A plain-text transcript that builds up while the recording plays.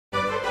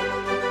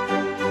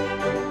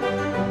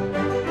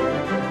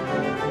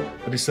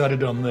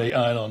decided on the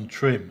iron-on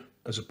trim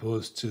as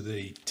opposed to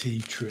the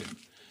T-trim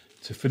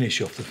to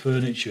finish off the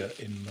furniture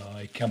in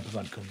my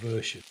campervan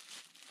conversion.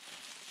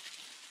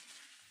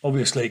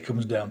 Obviously it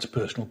comes down to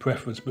personal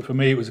preference, but for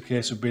me it was a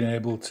case of being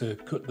able to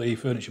cut the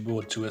furniture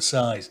board to a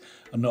size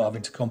and not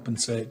having to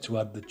compensate to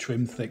add the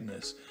trim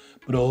thickness,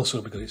 but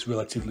also because it's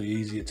relatively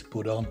easier to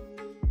put on.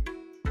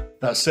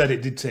 That said,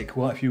 it did take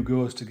quite a few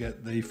goes to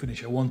get the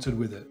finish I wanted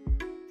with it.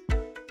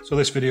 So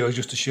this video is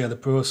just to share the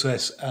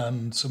process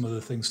and some of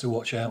the things to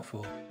watch out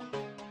for.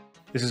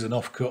 This is an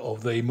offcut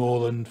of the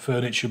Moreland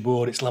furniture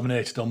board. It's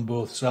laminated on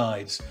both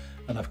sides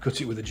and I've cut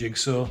it with a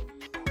jigsaw.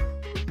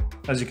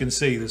 As you can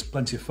see, there's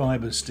plenty of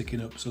fibres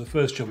sticking up, so the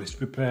first job is to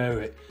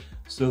prepare it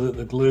so that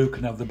the glue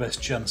can have the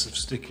best chance of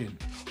sticking.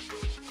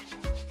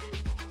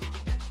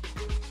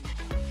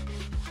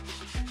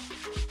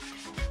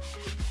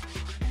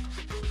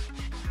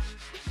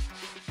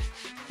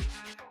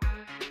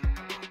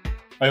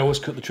 I always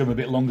cut the trim a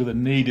bit longer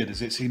than needed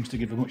as it seems to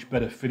give a much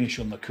better finish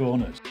on the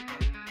corners.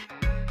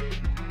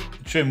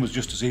 The trim was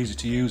just as easy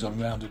to use on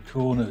rounded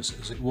corners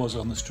as it was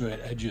on the straight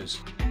edges.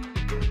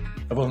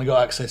 I've only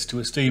got access to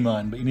a steam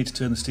iron, but you need to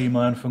turn the steam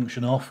iron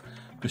function off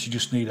because you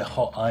just need a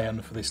hot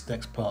iron for this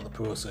next part of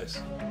the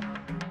process.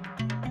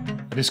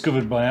 I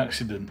discovered by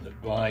accident that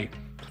by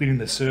cleaning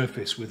the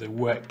surface with a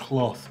wet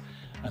cloth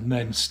and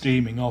then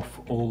steaming off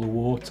all the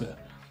water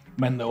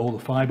meant that all the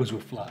fibres were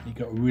flat and you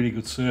got a really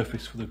good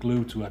surface for the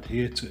glue to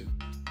adhere to.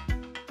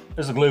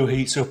 As the glue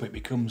heats up it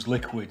becomes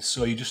liquid,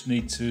 so you just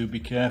need to be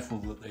careful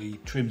that the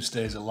trim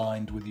stays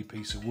aligned with your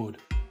piece of wood.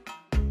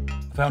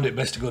 I found it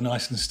best to go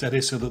nice and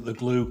steady so that the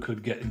glue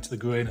could get into the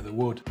grain of the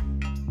wood.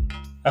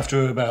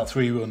 After about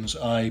 3 runs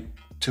I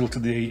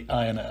tilted the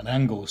iron at an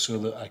angle so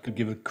that I could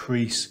give a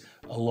crease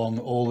along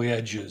all the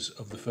edges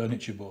of the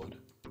furniture board.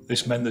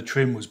 This meant the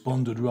trim was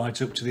bonded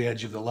right up to the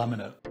edge of the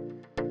laminate.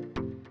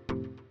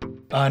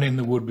 Ironing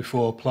the wood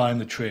before applying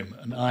the trim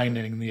and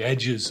ironing the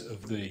edges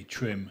of the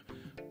trim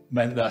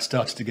meant that I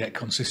started to get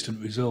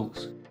consistent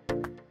results.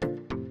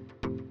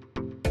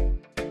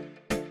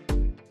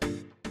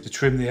 To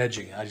trim the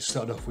edging, I just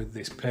started off with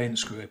this paint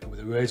scraper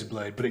with a razor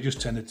blade, but it just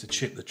tended to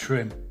chip the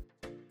trim.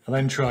 I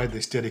then tried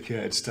this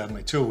dedicated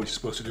Stanley tool, which is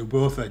supposed to do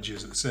both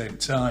edges at the same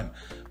time,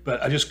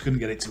 but I just couldn't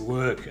get it to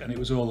work and it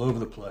was all over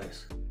the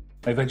place.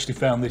 I eventually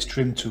found this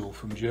trim tool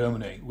from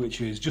Germany, which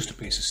is just a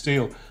piece of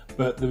steel,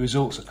 but the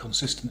results are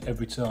consistent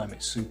every time.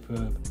 It's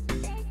superb.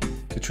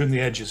 To trim the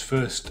edges,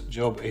 first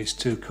job is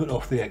to cut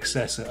off the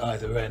excess at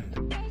either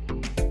end.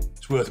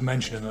 It's worth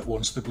mentioning that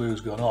once the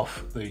glue's gone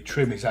off, the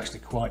trim is actually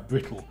quite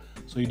brittle,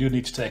 so you do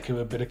need to take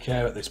a bit of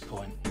care at this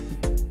point.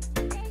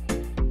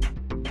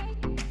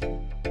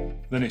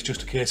 Then it's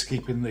just a case of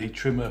keeping the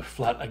trimmer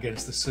flat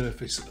against the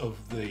surface of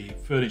the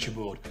furniture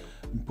board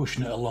and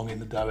pushing it along in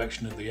the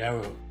direction of the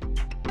arrow.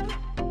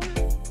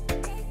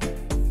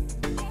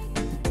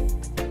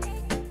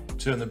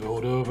 Turn the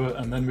board over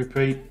and then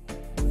repeat.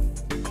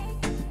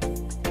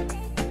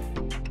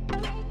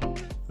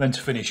 Then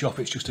to finish off,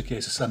 it's just a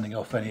case of sanding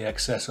off any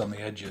excess on the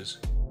edges.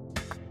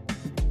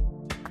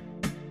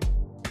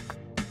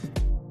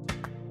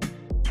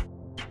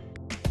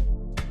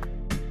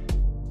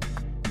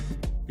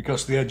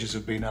 Because the edges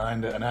have been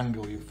ironed at an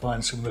angle, you'll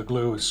find some of the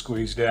glue is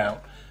squeezed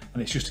out,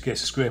 and it's just a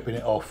case of scraping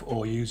it off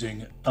or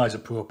using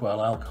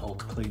isopropyl alcohol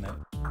to clean it.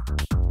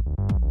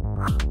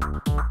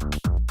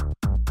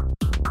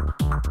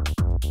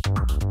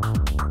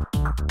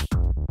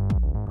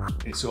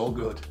 It's all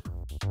good.